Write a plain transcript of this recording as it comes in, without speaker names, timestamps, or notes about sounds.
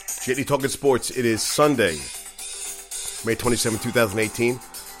JD Talking Sports. It is Sunday, May 27, 2018.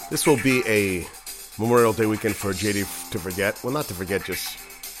 This will be a Memorial Day weekend for JD to forget. Well, not to forget, just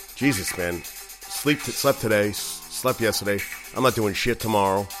Jesus, man. Slept today, slept yesterday. I'm not doing shit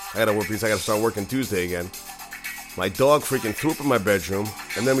tomorrow. I got to work because I got to start working Tuesday again. My dog freaking threw up in my bedroom,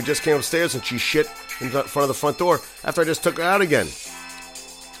 and then we just came upstairs and she shit in front of the front door after I just took her out again.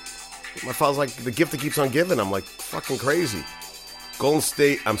 My father's like, the gift that keeps on giving. I'm like, fucking crazy. Golden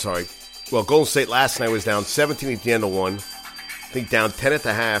State last night was down 17 at the end of one. I think down 10 at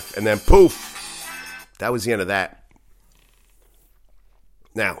the half, and then poof. That was the end of that.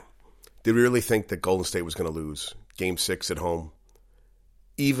 Now, did we really think that Golden State was going to lose Game 6 at home?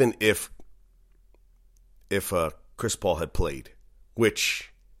 Even if Chris Paul had played,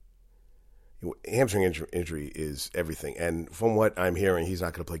 which hamstring injury is everything. And from what I'm hearing, he's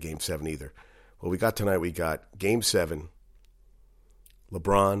not going to play Game 7 either. Well, we got Game 7.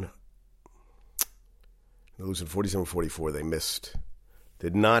 LeBron losing 47-44. They missed.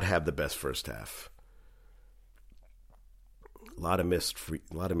 Did not have the best first half. A lot of missed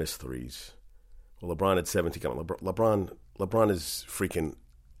threes. Well, LeBron had 17. LeBron is freaking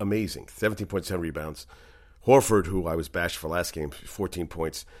amazing. 17.7 rebounds. Horford, who I was bashed for last game, 14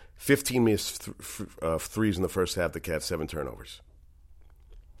 points. 15 missed threes in the first half. The Cavs 7 turnovers.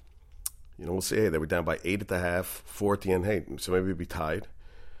 We'll see. Hey, they were down by 8 at the half, 4 at the end. Hey, so maybe we'd be tied.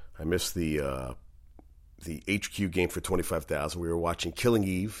 I missed the HQ game for 25,000. We were watching Killing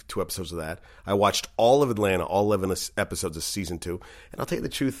Eve, 2 episodes of that. I watched all of Atlanta, all 11 episodes of season 2. And I'll tell you the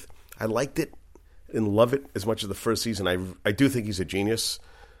truth, I liked it and love it as much as the first season. I do think he's a genius.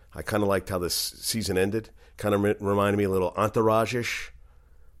 I kind of liked how this season ended. Kind of reminded me a little Entourage-ish.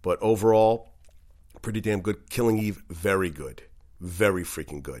 But overall, pretty damn good. Killing Eve, very good. Very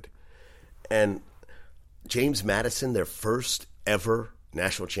freaking good. And James Madison, their first ever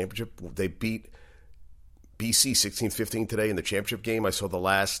national championship, they beat BC 16-15 today in the championship game. I saw the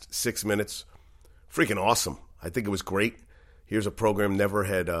last 6 minutes. Freaking awesome. I think it was great. Here's a program never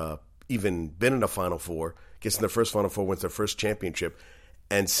had even been in a Final Four. Gets in their first Final Four, wins their first championship.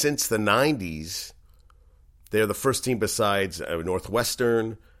 And since the 90s, they're the first team besides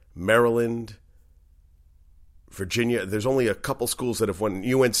Northwestern, Maryland, Virginia. There's only a couple schools that have won,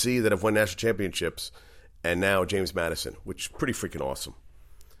 UNC, that have won national championships, and now James Madison, which is pretty freaking awesome.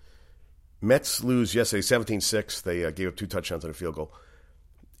 Mets lose yesterday 17-6. They gave up 2 touchdowns and a field goal.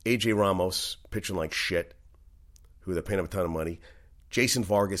 A.J. Ramos pitching like shit, who they're paying him a ton of money. Jason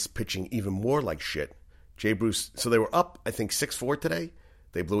Vargas pitching even more like shit. Jay Bruce, so they were up, I think, 6-4 today.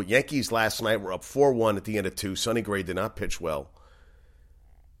 They blew it. Yankees last night were up 4-1 at the end of 2. Sonny Gray did not pitch well.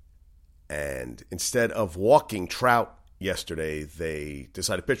 And instead of walking Trout yesterday, they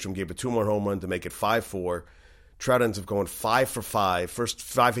decided to pitch him, gave a 2-more home run to make it 5-4. Trout ends up going 5 for 5. First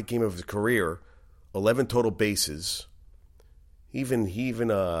 5-hit game of his career. 11 total bases. He even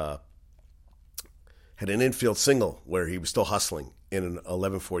had an infield single where he was still hustling in an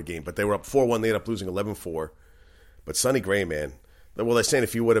 11-4 game. But they were up 4-1. They ended up losing 11-4. But Sonny Gray, man. Well, they're saying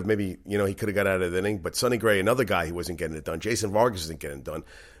if he would have maybe, he could have got out of the inning. But Sonny Gray, another guy, he wasn't getting it done. Jason Vargas isn't getting it done.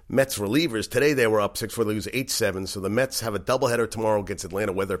 Mets relievers, today they were up 6-4. They lose 8-7. So the Mets have a doubleheader tomorrow against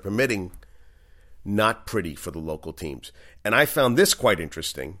Atlanta, weather permitting. Not pretty for the local teams. And I found this quite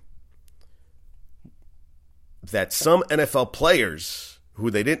interesting, that some NFL players, who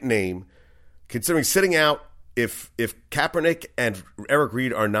they didn't name, considering sitting out if Kaepernick and Eric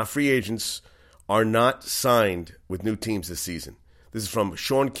Reed are not free agents, are not signed with new teams this season. This is from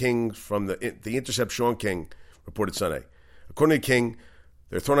Sean King, from the Intercept. Sean King reported Sunday. According to King,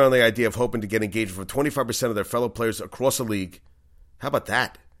 they're throwing out the idea of hoping to get engaged from 25% of their fellow players across the league. How about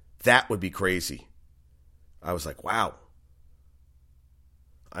that? That would be crazy. I was like, wow.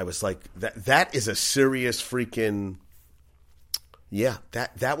 I was like, that is a serious freaking, yeah,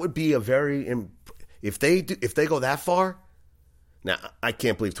 that would be a very, if they go that far, now I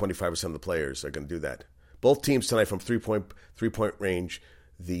can't believe 25% of the players are going to do that. Both teams tonight from three-point range,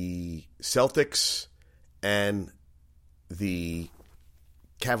 the Celtics and the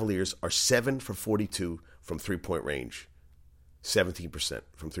Cavaliers are 7 for 42 from three-point range. 17%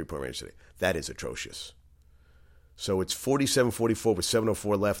 from three-point range today. That is atrocious. So it's 47-44 with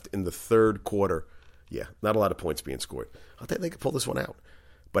 7:04 left in the third quarter. Yeah, not a lot of points being scored. I think they could pull this one out.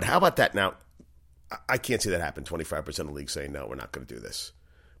 But how about that now? I can't see that happen. 25% of the league saying, no, we're not going to do this.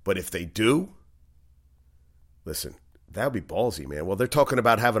 But if they do, listen, that would be ballsy, man. Well, they're talking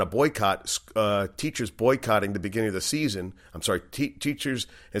about having a boycott, teachers boycotting the beginning of the season. I'm sorry, teachers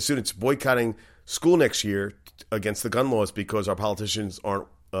and students boycotting school next year against the gun laws because our politicians aren't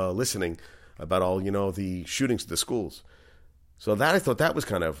listening about all, the shootings at the schools. So that I thought that was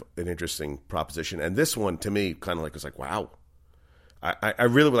kind of an interesting proposition. And this one, to me, kind of like was like, wow. I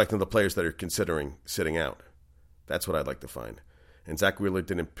really would like to know the players that are considering sitting out. That's what I'd like to find. And Zach Wheeler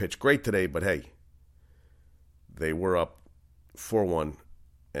didn't pitch great today, but hey, they were up 4-1,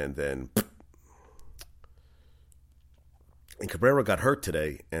 and then and Cabrera got hurt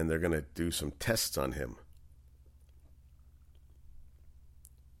today, and they're going to do some tests on him.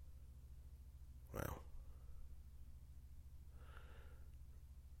 Wow.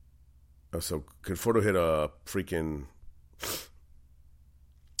 Oh, so Conforto hit a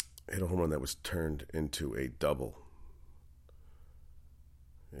home run that was turned into a double.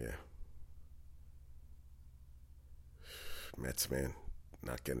 Yeah. Mets, man,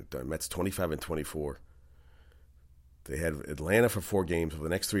 not getting it done. Mets 25-24. They had Atlanta for 4 games over the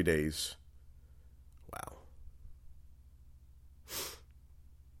next 3 days. Wow.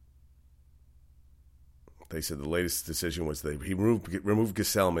 They said the latest decision was he removed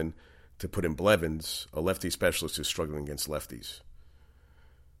Gesellman to put in Blevins, a lefty specialist who's struggling against lefties.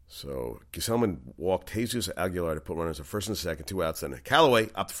 So Gesellman walked Jesus Aguilar to put runners at first and second, 2 outs. Then Callaway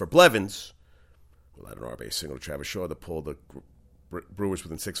opted for Blevins. Allowed an RBI single to Travis Shaw to pull the Brewers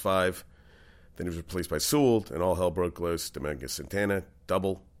within 6-5. Then he was replaced by Sewell, and all hell broke loose. Dominguez Santana,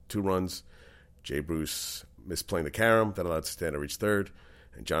 double, 2 runs. Jay Bruce misplaying the carom. That allowed Santana to reach third.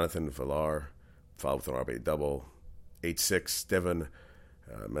 And Jonathan Villar followed with an RBI double. 8-6. Devin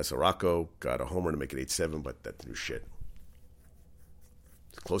Mesoraco got a homer to make it 8-7, but that didn't do shit.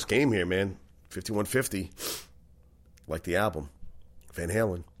 It's a close game here, man. 51-50. Like the album. Van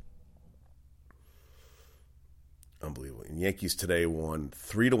Halen. Unbelievable. And Yankees today won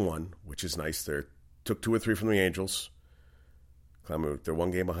 3-1, which is nice. They took 2 or 3 from the Angels. They're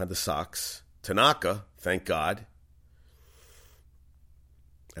 1 game behind the Sox. Tanaka, thank God,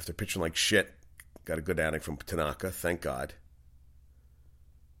 after pitching like shit, got a good outing from Tanaka. Thank God.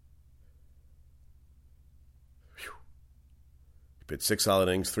 Whew. He pitched 6 solid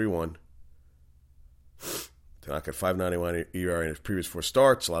innings, 3-1. Tanaka had 5.91 ERA in his previous 4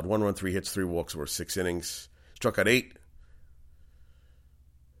 starts. Allowed 1 run, 3 hits, 3 walks over 6 innings. Struck out 8.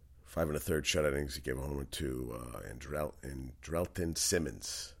 5 1/3 shutout innings. He gave a home run to Andrelton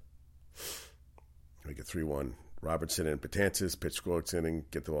Simmons. We get 3-1. Robertson and Betances pitch scoreless inning.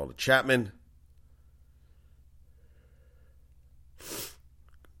 Get the ball to Chapman.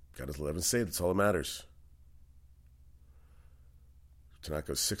 Got his 11 saved. That's all that matters.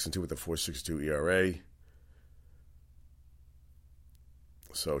 Tanaka's 6-2 with a 4.62 ERA.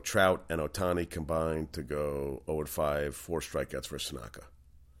 So Trout and Ohtani combined to go 0-5, 4 strikeouts for Tanaka.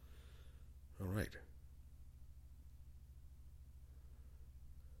 All right.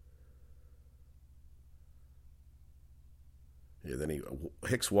 Yeah, then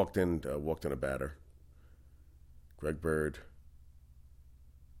Hicks walked in a batter. Greg Bird.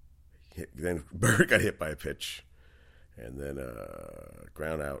 Then Bird got hit by a pitch, and then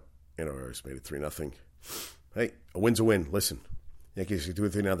ground out. Errors made it 3-0. Hey, a win's a win. Listen. Yankees are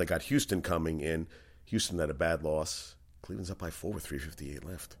 2-3 now. They got Houston coming in. Houston had a bad loss. Cleveland's up by 4 with 3:58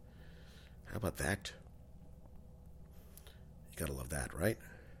 left. How about that? You gotta love that, right?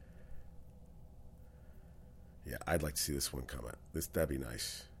 Yeah, I'd like to see this one come out. That'd be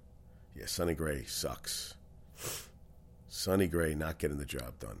nice. Yeah, Sonny Gray sucks. Sonny Gray not getting the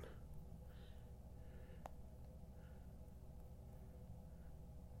job done.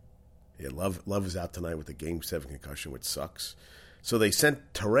 Yeah, Love is out tonight with a Game 7 concussion, which sucks. So they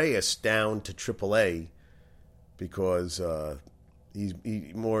sent Torreyes down to AAA because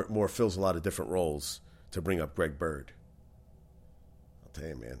he more fills a lot of different roles to bring up Greg Bird. I'll tell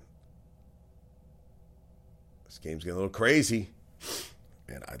you, man. This game's getting a little crazy.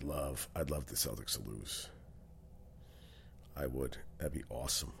 Man, I'd love the Celtics to lose. I would. That'd be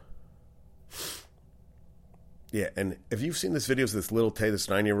awesome. Yeah, and if you've seen this video of this little Tay, this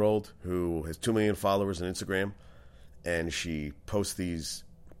 9-year-old who has 2 million followers on Instagram, and she posts these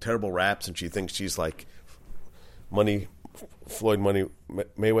terrible raps, and she thinks she's like Floyd Money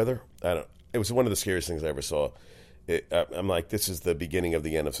Mayweather. It was one of the scariest things I ever saw. I'm like, this is the beginning of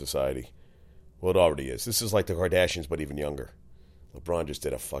the end of society. Well, it already is. This is like the Kardashians, but even younger. LeBron just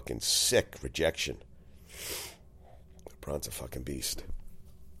did a fucking sick rejection. LeBron's a fucking beast.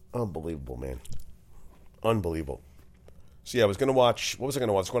 Unbelievable, man. Unbelievable. So, yeah, I was going to watch... What was I going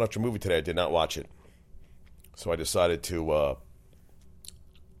to watch? I was going to watch a movie today. I did not watch it. So I decided to... what'd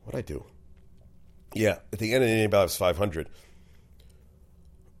I do? Yeah, at the end of the Indian Ballot 500,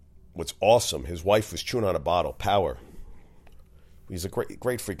 what's awesome, his wife was chewing on a bottle. Power. He's a great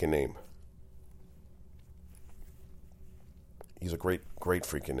freaking name. He's a great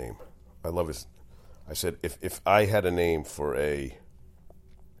freaking name. I love I said, if I had a name for a...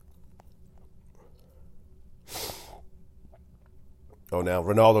 Oh, now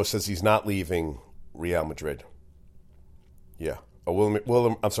Ronaldo says he's not leaving Real Madrid. Yeah.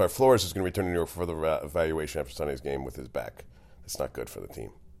 Oh, Flores is going to return to New York for the evaluation after Sunday's game with his back. That's not good for the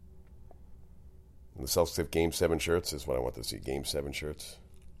team. And the Celtics have Game 7 shirts is what I want to see. Game 7 shirts.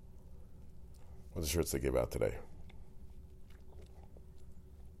 What are the shirts they give out today?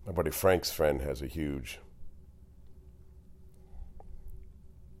 My buddy Frank's friend has a huge...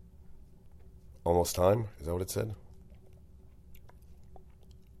 Almost time? Is that what it said?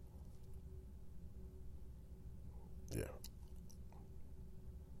 Yeah.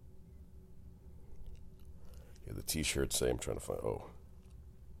 Yeah, the t-shirts say, I'm trying to find... Oh.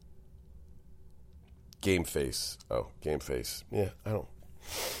 Game face. Oh, game face. Yeah, I don't...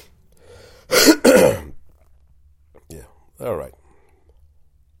 Yeah, all right.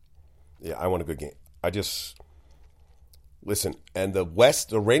 Yeah, I want a good game. I just... Listen, and the West,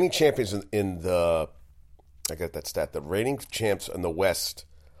 the reigning champions in the... I got that stat. The reigning champs in the West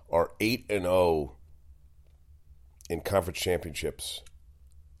are 8-0 in conference championships.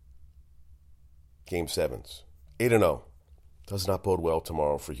 Game 7s. 8-0. Does not bode well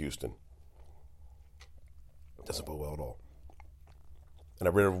tomorrow for Houston. Doesn't bode well at all. And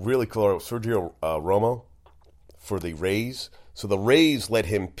I read a really cool Sergio Romo for the Rays. So the Rays let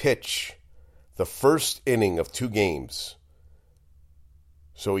him pitch the first inning of 2 games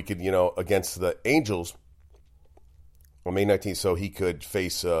so he could, against the Angels on May 19th, so he could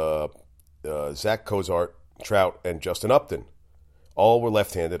face Zach Cozart, Trout, and Justin Upton. All were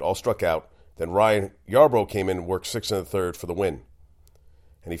left-handed, all struck out. Then Ryan Yarbrough came in and worked 6 1/3 for the win.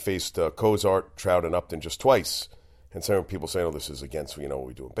 And he faced Cozart, Trout, and Upton just twice. And some people saying, this is against, what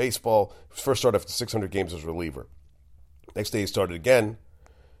we do in baseball. He first started after 600 games as a reliever. Next day he started again.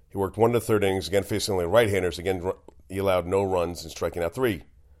 He worked 1 1/3 innings, again facing only right-handers. Again, he allowed no runs and striking out 3.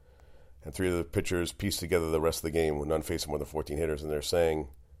 And 3 of the pitchers pieced together the rest of the game with none facing more than 14 hitters. And they're saying,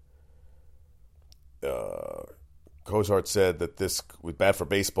 Cozart said that this was bad for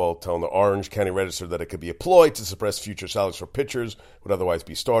baseball, telling the Orange County Register that it could be a ploy to suppress future salaries for pitchers who would otherwise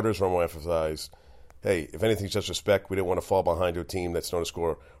be starters. Romo emphasized, hey, if anything's just respect, we didn't want to fall behind to a team that's known to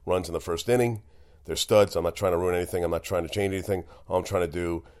score runs in the first inning. They're studs. I'm not trying to ruin anything. I'm not trying to change anything. All I'm trying to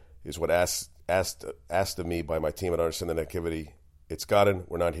do is what asked of me by my team. And I understand the negativity it's gotten.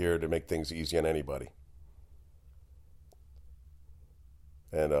 We're not here to make things easy on anybody.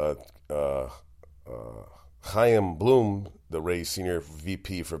 And Chaim Bloom, the Rays senior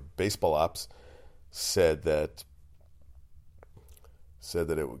VP for baseball ops, said that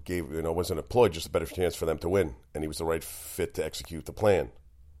it gave wasn't a ploy, just a better chance for them to win, and he was the right fit to execute the plan.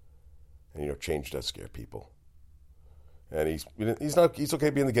 And change does scare people. And he's okay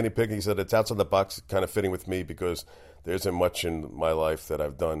being the guinea pig. He said it's outside the box, kind of fitting with me because there isn't much in my life that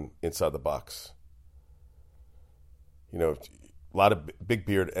I've done inside the box. A lot of big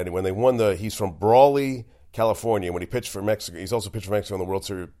beard, and when they won he's from Brawley, California. When he pitched for Mexico, he's also pitched for Mexico in the World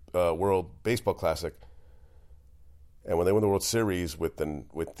Series, World Baseball Classic. And when they won the World Series with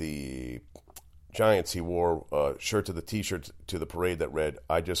the Giants, he wore a shirt to the T-shirt to the parade that read,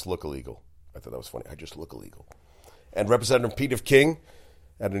 "I just look illegal." I thought that was funny. I just look illegal. And Representative Peter King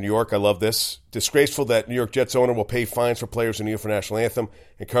out of New York, I love this. Disgraceful that New York Jets owner will pay fines for players who kneel for national anthem,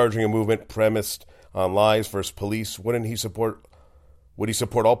 encouraging a movement premised on lies versus police. Would he support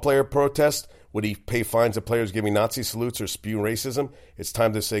all player protests? Would he pay fines of players giving Nazi salutes or spew racism? It's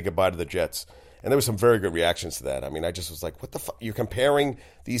time to say goodbye to the Jets. And there were some very good reactions to that. I mean, I just was like, what the fuck? You're comparing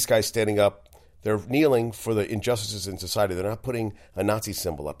these guys standing up. They're kneeling for the injustices in society. They're not putting a Nazi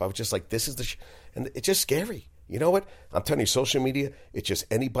symbol up. I was just like, this is and it's just scary. You know what? I'm telling you, social media, it's just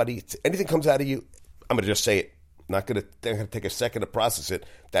anything comes out of you, I'm going to just say it. I'm not going to take a second to process it.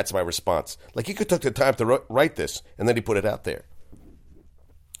 That's my response. Like, you could take the time to write this, and then he put it out there.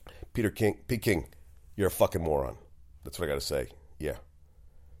 Pete King, you're a fucking moron. That's what I got to say. Yeah.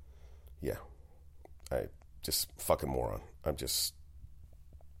 I just fucking moron. I'm just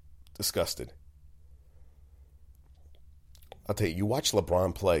disgusted. I'll tell you, you watch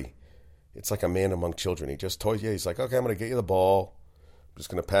LeBron play, it's like a man among children. He just toys you. He's like, okay, I'm going to get you the ball. I'm just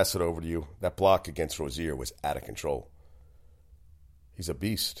going to pass it over to you. That block against Rozier was out of control. He's a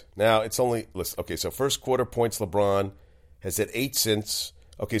beast. Now, it's only, okay, so first quarter points, LeBron has had 8 since.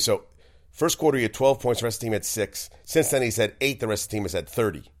 Okay, so first quarter he had 12 points, the rest of the team had 6. Since then he's had 8, the rest of the team has had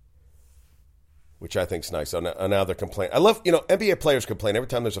 30, which I think is nice. So now they're complaining. I love, NBA players complain every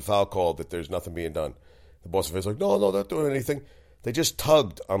time there's a foul call that there's nothing being done. The Boston fans are like, no, they're not doing anything. They just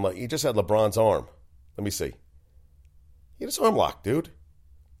tugged on, he just had LeBron's arm. Let me see. He had his arm locked, dude.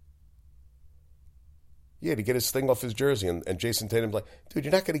 Yeah, to get his thing off his jersey. And Jason Tatum's like, dude,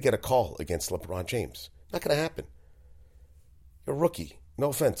 you're not going to get a call against LeBron James. Not going to happen. You're a rookie. No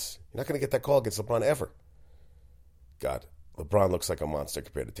offense. You're not going to get that call against LeBron ever. God, LeBron looks like a monster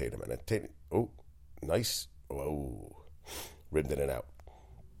compared to Tatum. And Tatum, oh, nice. Whoa. Rimmed in and out.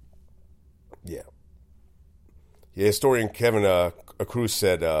 Yeah. Yeah, historian Kevin Cruz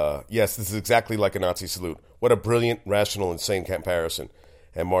said, yes, this is exactly like a Nazi salute. What a brilliant, rational, insane comparison.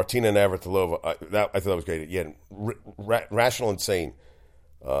 And Martina Navratilova, I thought that was great. Yeah, rational, insane.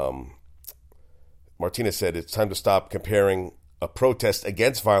 Martina said, it's time to stop comparing a protest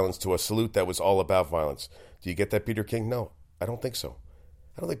against violence to a salute that was all about violence. Do you get that, Peter King? No, I don't think so.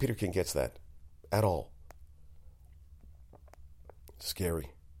 I don't think Peter King gets that at all. Scary.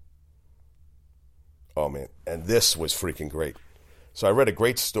 Oh, man. And this was freaking great. So I read a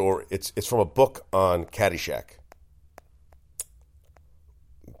great story. It's from a book on Caddyshack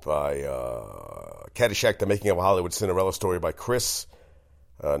by Caddyshack, The Making of a Hollywood Cinderella Story by Chris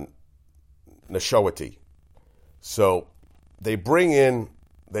Nashawati. So they bring in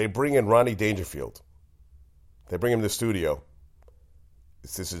Ronnie Dangerfield. They bring him to the studio.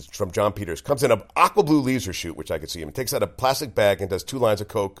 This is from John Peters. Comes in an aqua blue laser shoot, which I could see him. He takes out a plastic bag and does 2 lines of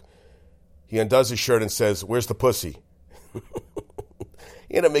coke. He undoes his shirt and says, "Where's the pussy?"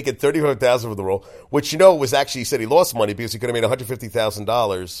 He ended up making $35,000 for the role, which, was actually, he said he lost money because he could have made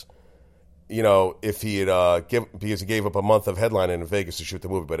 $150,000, if he had because he gave up a month of headlining in Vegas to shoot the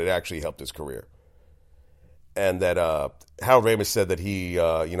movie, but it actually helped his career. And that Harold Ramis said that he,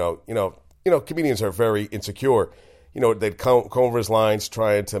 comedians are very insecure. They'd come over his lines,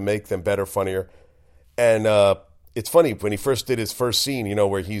 trying to make them better, funnier. And it's funny, when he first did his first scene,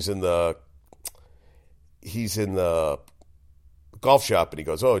 where he's in the golf shop, and he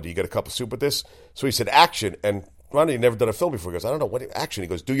goes, "Oh, do you get a cup of soup with this?" So he said, "Action." And Ronnie had never done a film before. He goes, "I don't know, what action?" He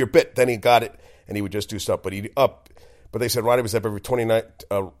goes, "Do your bit." Then he got it, and he would just do stuff. But they said Ronnie was up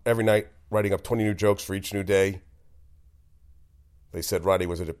every night, writing up 20 new jokes for each new day. They said Ronnie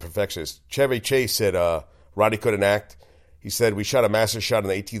was a perfectionist. Chevy Chase said Ronnie couldn't act. He said, "We shot a master shot on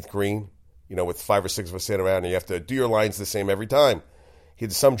the 18th green, with 5 or 6 of us standing around, and you have to do your lines the same every time." He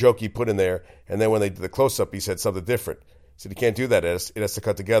had some joke he put in there, and then when they did the close-up, he said something different. He said, "You can't do that. It has to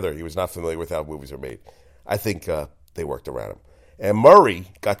cut together." He was not familiar with how movies are made. I think they worked around him. And Murray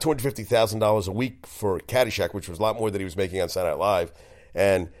got $250,000 a week for Caddyshack, which was a lot more than he was making on Saturday Night Live.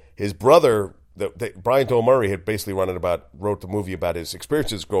 And his brother, Brian Doyle Murray, had basically wrote the movie about his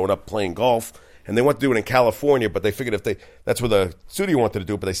experiences growing up playing golf. And they wanted to do it in California, but they figured that's where the studio wanted to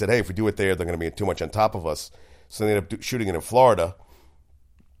do it. But they said, hey, if we do it there, they're going to be too much on top of us. So they ended up shooting it in Florida.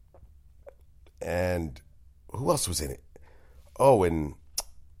 And who else was in it?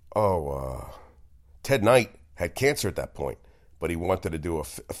 Ted Knight had cancer at that point, but he wanted to do a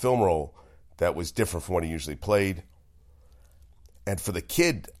film role that was different from what he usually played. And for the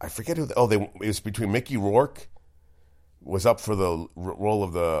kid, I forget who. It was between Mickey Rourke was up for the role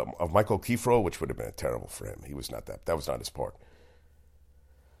of Michael Kiefer, which would have been terrible for him. He was not that was not his part.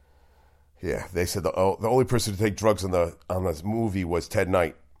 Yeah, they said the only person to take drugs on this movie was Ted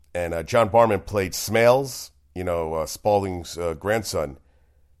Knight, and John Barman played Smales, Spalding's grandson.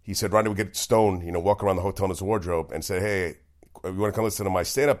 He said Ronnie would get stoned, walk around the hotel in his wardrobe and say, "Hey, you want to come listen to my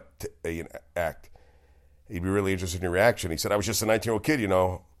stand-up act?" He'd be really interested in your reaction. He said, "I was just a 19-year-old kid,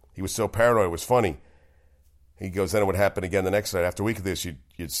 He was so paranoid, it was funny." He goes, then it would happen again the next night. After a week of this,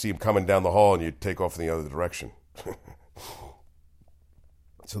 you'd see him coming down the hall and you'd take off in the other direction.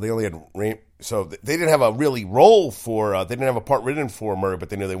 So they only had they didn't have a really role for, they didn't have a part written for Murray,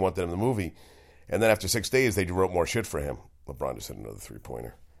 but they knew they wanted him in the movie. And then after 6 days, they wrote more shit for him. LeBron just hit another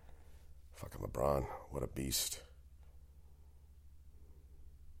 3-pointer. Fucking LeBron, what a beast.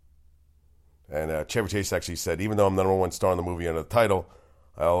 And Chevy Chase actually said, even though I'm the number one star in the movie under the title,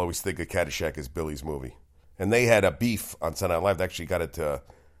 I'll always think of Caddyshack as Billy's movie. And they had a beef on Saturday Night Live. They actually got it to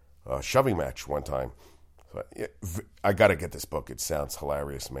a shoving match one time. So, yeah, I got to get this book. It sounds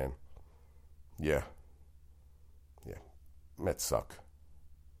hilarious, man. Yeah. Mets suck.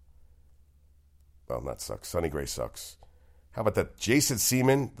 Well, not suck. Sonny Gray sucks. How about that? Jason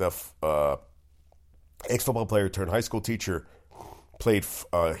Seaman, the ex-football player turned high school teacher, played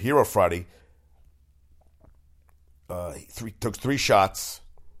Hero Friday. He took 3 shots.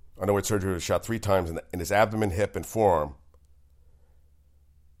 Underwent surgery, was shot 3 times in his abdomen, hip, and forearm.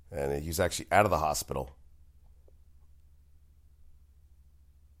 And he's actually out of the hospital.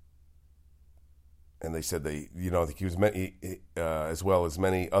 And they said he was as well as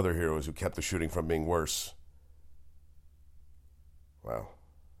many other heroes who kept the shooting from being worse. Wow.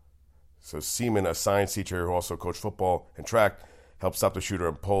 So Seaman, a science teacher who also coached football and track, helped stop the shooter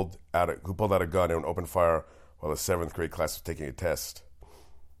and who pulled out a gun and opened fire while the 7th grade class was taking a test.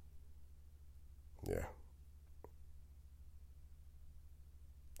 Yeah.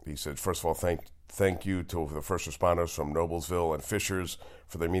 He said, first of all, thank you to the first responders from Noblesville and Fishers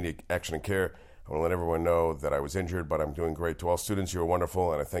for their immediate action and care. I want to let everyone know that I was injured, but I'm doing great. To all students, you are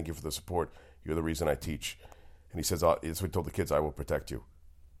wonderful, and I thank you for the support. You're the reason I teach. And he says, so he told the kids, I will protect you.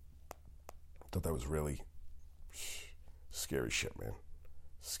 I thought that was really scary shit, man.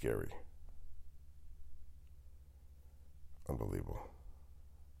 Scary. Unbelievable.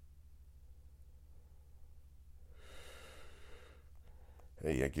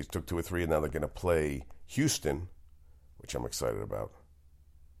 The Yankees took 2 or 3, and now they're going to play Houston, which I'm excited about.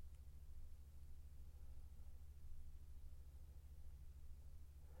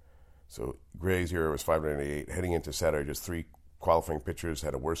 So Gray's ERA was 5.98. Heading into Saturday, just 3 qualifying pitchers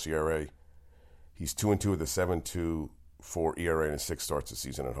had a worse ERA. He's 2-2 with a 7.24 ERA and 6 starts this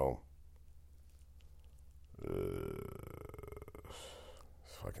season at home. It's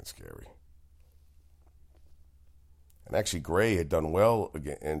fucking scary. And actually, Gray had done well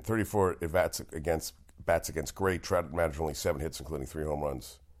again in 34 bats against Gray. Trout managed only 7 hits, including 3 home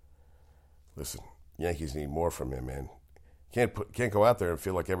runs. Listen, Yankees need more from him, man. Can't go out there and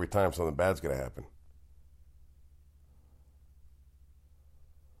feel like every time something bad's going to happen.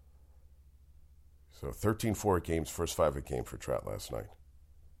 So 13-4 games, first 5 it came for Trout last night.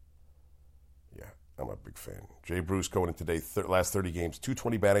 Yeah, I'm a big fan. Jay Bruce going in today, last 30 games,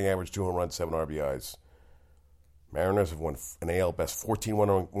 220 batting average, 2 home runs, 7 RBIs. Mariners have won an AL best 14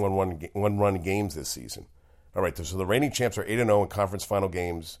 one-run games this season. All right, so the reigning champs are 8-0 in conference final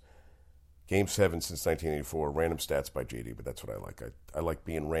games. Game 7 since 1984. Random stats by JD, but that's what I like. I like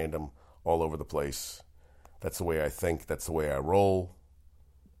being random all over the place. That's the way I think. That's the way I roll.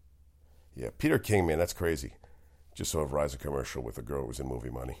 Yeah, Peter King, man, that's crazy. Just saw a Verizon commercial with a girl who was in Movie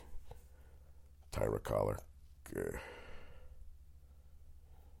Money. Tyra Collar.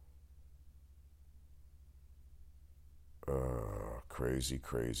 Crazy,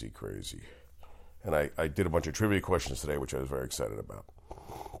 crazy, crazy. And I did a bunch of trivia questions today, which I was very excited about.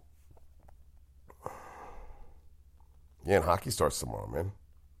 Yeah, and hockey starts tomorrow, man.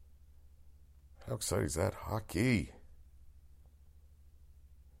 How exciting is that? Hockey.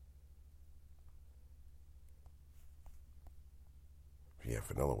 Yeah,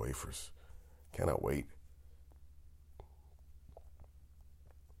 vanilla wafers. Cannot wait.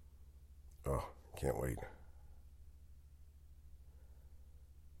 Oh, can't wait.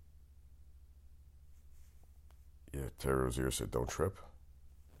 Yeah, Terry Rozier said, don't trip.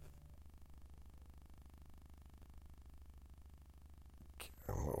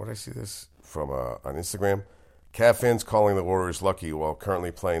 What did I see this from on Instagram? Cavs fans calling the Warriors lucky while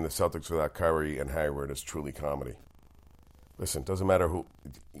currently playing the Celtics without Kyrie and Hayward is truly comedy. Listen, doesn't matter who.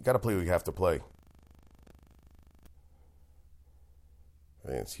 You got to play who you have to play.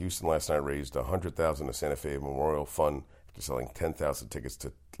 And Houston last night raised $100,000 to Santa Fe Memorial Fund after selling 10,000 tickets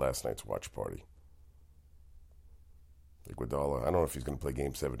to last night's watch party. Iguodala, I don't know if he's going to play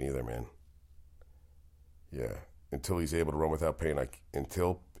Game 7 either, man. Yeah, until he's able to run without pain,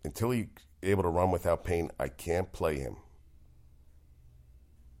 until he's able to run without pain, I can't play him.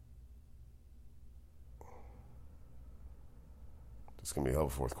 It's going to be a hell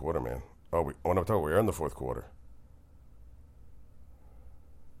of a fourth quarter, man. We're in the fourth quarter.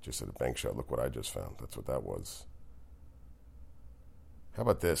 Just at a bank shot. Look what I just found. That's what that was. How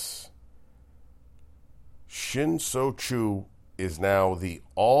about this? Shin So-Chu is now the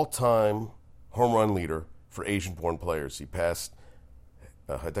all-time home run leader for Asian-born players. He passed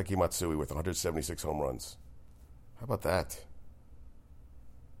Hideki Matsui with 176 home runs. How about that?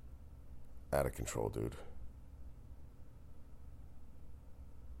 Out of control, dude.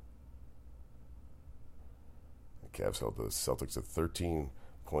 The Cavs held the Celtics at 13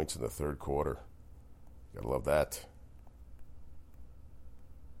 points in the third quarter. Gotta love that.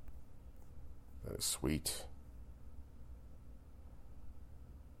 That is sweet.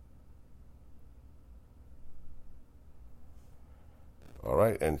 All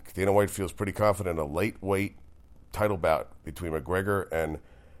right, and Dana White feels pretty confident a lightweight title bout between McGregor and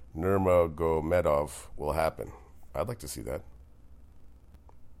Nurmagomedov will happen. I'd like to see that.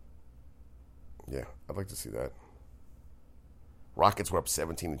 Yeah, I'd like to see that. Rockets were up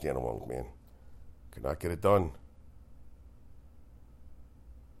 17 at the end of one, man. Could not get it done.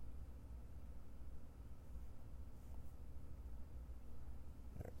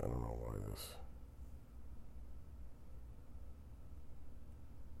 I don't know why this.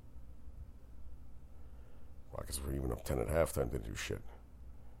 Rockets were even up 10 at halftime. Didn't do shit.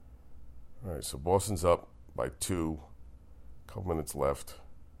 All right, so Boston's up by 2. Couple minutes left.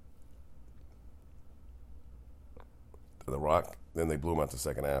 The Rock. Then they blew him out the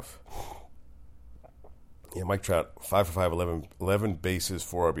second half. Yeah, Mike Trout, 5 for 5, 11 bases,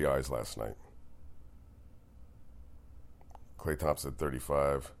 4 RBIs last night. Klay Thompson at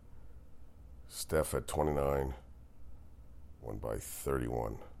 35. Steph at 29. Won by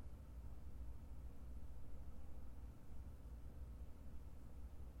 31.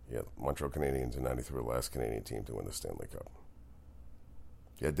 Yeah, Montreal Canadiens in 93 were the last Canadian team to win the Stanley Cup.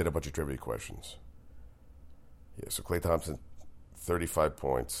 Yeah, I did a bunch of trivia questions. Yeah, so Klay Thompson, 35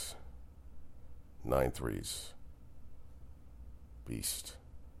 points, 9 threes. Beast.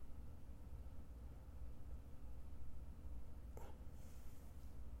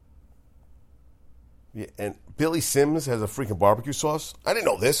 Yeah, and Billy Sims has a freaking barbecue sauce. I didn't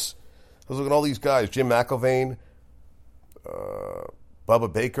know this. I was looking at all these guys: Jim McIlvaine,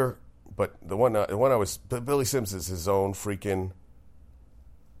 Bubba Baker. But the one I was, Billy Sims is his own freaking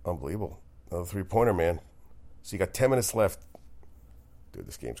unbelievable. Another 3-pointer, man. So you got 10 minutes left. Dude,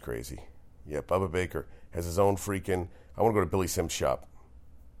 this game's crazy. Yeah, Bubba Baker has his own freaking. I want to go to Billy Sims' shop.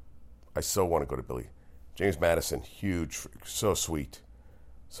 I so want to go to Billy. James Madison, huge, so sweet,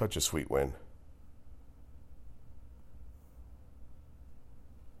 such a sweet win.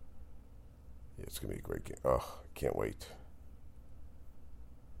 It's going to be a great game. Oh, can't wait.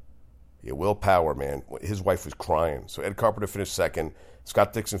 Yeah, Will Power, man. His wife was crying. So Ed Carpenter finished second.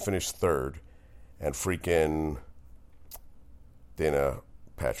 Scott Dixon finished third. And freaking Dana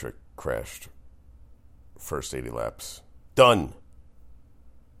Patrick crashed first 80 laps. Done.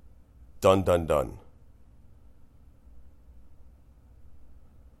 Done.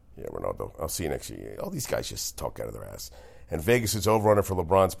 Yeah, Ronaldo. I'll see you next year. All these guys just talk out of their ass. And Vegas' over-under for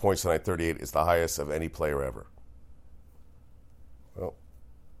LeBron's points tonight, 38, is the highest of any player ever. Well,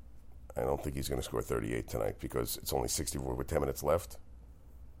 I don't think he's going to score 38 tonight because it's only 64 with 10 minutes left.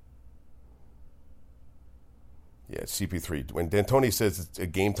 Yeah, CP3. When D'Antoni says it's a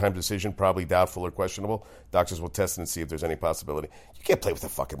game-time decision, probably doubtful or questionable, doctors will test it and see if there's any possibility. You can't play with a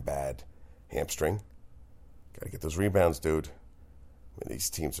fucking bad hamstring. Got to get those rebounds, dude. I mean, these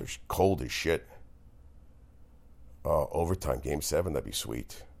teams are cold as shit. Overtime, Game 7, that'd be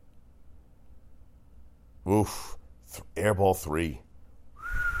sweet. Oof. Airball 3.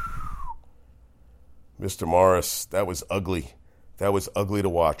 Mr. Morris, that was ugly. That was ugly to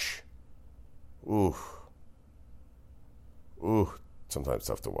watch. Ooh. Sometimes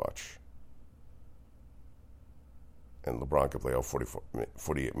tough to watch. And LeBron could play all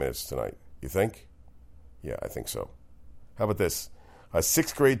 48 minutes tonight. You think? Yeah, I think so. How about this? A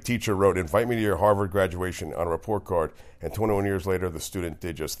 6th grade teacher wrote, "Invite me to your Harvard graduation" on a report card, and 21 years later, the student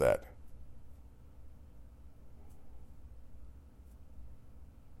did just that.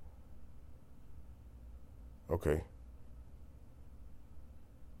 Okay.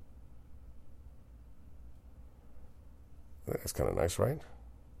 That's kind of nice, right?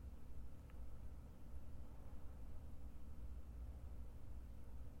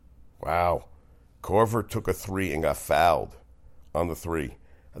 Wow. Corver took a 3 and got fouled on the 3.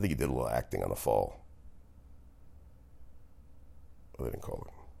 I think he did a little acting on the fall. Well, they didn't call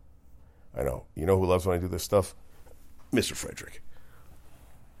it. I know. You know who loves when I do this stuff? Mr. Frederick.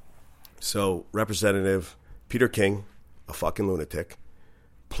 So, Representative Peter King, a fucking lunatic.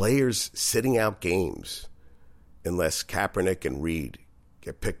 Players sitting out games unless Kaepernick and Reed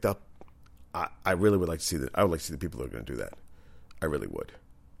get picked up. I really would like to see that. I would like to see the people that are going to do that. I really would.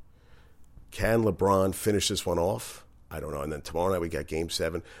 Can LeBron finish this one off? I don't know. And then tomorrow night we got Game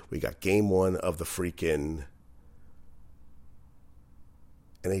 7. We got Game 1 of the freaking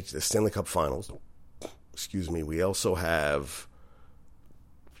the Stanley Cup Finals. Excuse me. We also have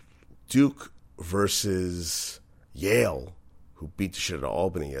Duke versus Yale, who beat the shit out of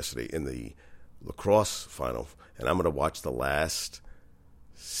Albany yesterday in the lacrosse final. And I'm going to watch the last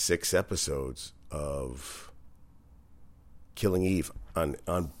 6 episodes of Killing Eve on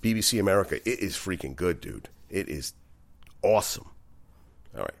BBC America. It is freaking good, dude. It is awesome.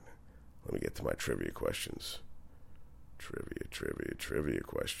 All right. Let me get to my trivia questions. Trivia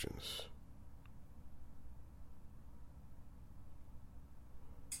questions.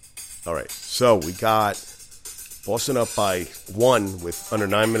 All right. So we got Boston up by 1 with under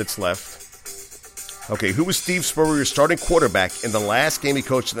 9 minutes left. Okay, who was Steve Spurrier's starting quarterback in the last game he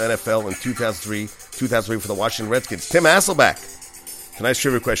coached in the NFL in 2003 for the Washington Redskins? Tim Hasselbeck. Tonight's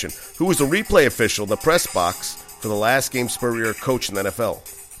trivia question. Who was the replay official in the press box for the last game Spurrier coached in the NFL?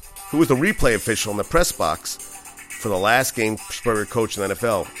 Who was the replay official in the press box for the last game Spurrier coached in the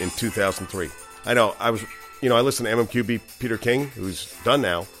NFL in 2003? I know, I listened to MMQB Peter King, who's done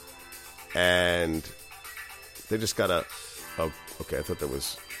now, and they just got a Oh, okay. I thought that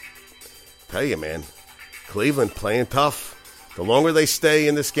was. Tell you, man. Cleveland playing tough. The longer they stay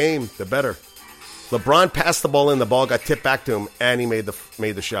in this game, the better. LeBron passed the ball in. The ball got tipped back to him, and he made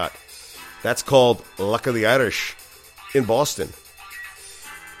the shot. That's called luck of the Irish in Boston.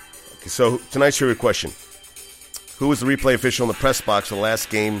 Okay, so tonight's trivia question. Who was the replay official in the press box for the last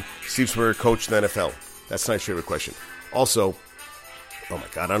game Steve Spurrier coached in the NFL? That's tonight's trivia question. Also, oh my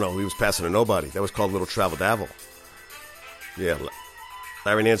God, I don't know. He was passing to nobody. That was called Little Travel Davel. Yeah,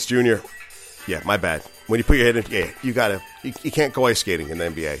 Larry Nance Jr. Yeah, my bad. When you put your head in, yeah, you can't go ice skating in the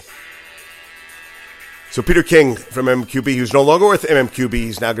NBA. So Peter King from MMQB, who's no longer with MMQB,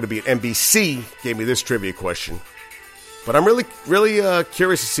 he's now going to be at NBC, gave me this trivia question. But I'm really, really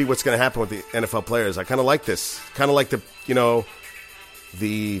curious to see what's going to happen with the NFL players. I kind of like this. Kind of like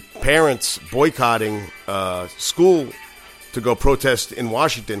the parents boycotting school to go protest in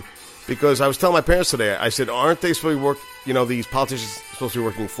Washington, because I was telling my parents today, I said, aren't they supposed to be these politicians supposed to be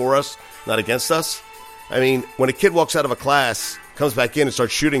working for us, not against us? I mean, when a kid walks out of a class, comes back in and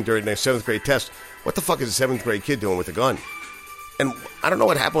starts shooting during their 7th grade test, what the fuck is a 7th grade kid doing with a gun? And I don't know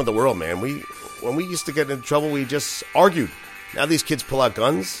what happened with the world, man. When we used to get in trouble, we just argued. Now these kids pull out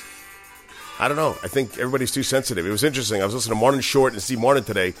guns. I don't know. I think everybody's too sensitive. It was interesting. I was listening to Martin Short and Steve Martin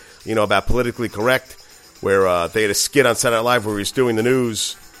today, about politically correct, where they had a skit on Saturday Night Live where he was doing the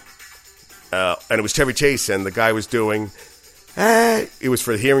news, and it was Chevy Chase, and the guy was doing, it was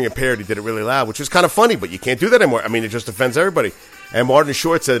for the hearing impaired. He did it really loud, which was kind of funny, but you can't do that anymore. I mean, it just offends everybody. And Martin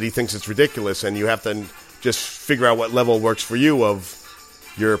Short said that he thinks it's ridiculous, and you have to just figure out what level works for you of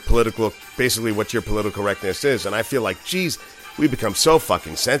your basically what your political correctness is. And I feel like, geez, we become so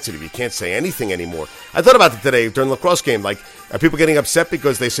fucking sensitive. You can't say anything anymore. I thought about it today during the lacrosse game. Like, are people getting upset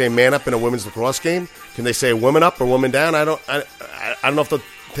because they say man up in a women's lacrosse game? Can they say woman up or woman down? I don't know if they'll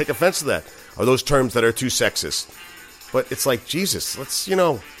take offense to that. Are those terms that are too sexist? But it's like, Jesus, let's,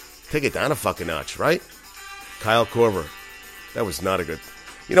 take it down a fucking notch, right? Kyle Korver. That was not a good...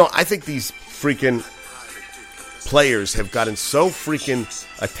 I think these freaking players have gotten so freaking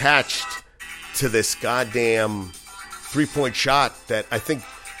attached to this goddamn three-point shot that I think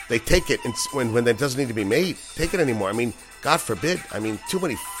they take it when that doesn't need to be made. Take it anymore. I mean, God forbid. I mean, too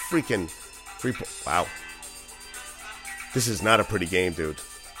many freaking three-point... Wow. This is not a pretty game, dude.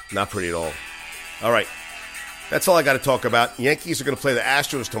 Not pretty at all. All right. That's all I got to talk about. Yankees are going to play the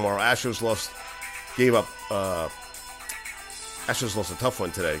Astros tomorrow. Astros lost a tough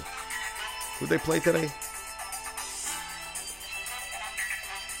one today. Who'd they play today?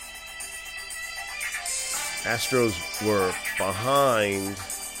 Astros were behind.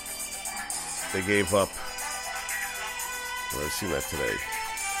 They gave up. Well, I've seen that today.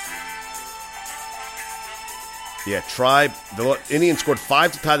 Yeah, Tribe. The Indians scored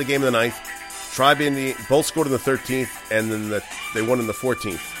 5 to tie the game in the 9th. Tribe and both scored in the 13th, and then they won in the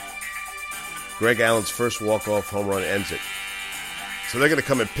 14th. Greg Allen's first walk-off home run ends it. So they're going to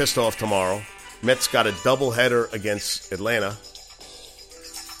come in pissed off tomorrow. Mets got a doubleheader against Atlanta.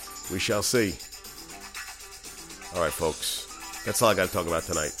 We shall see. All right, folks. That's all I got to talk about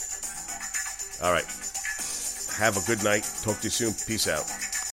tonight. All right. Have a good night. Talk to you soon. Peace out.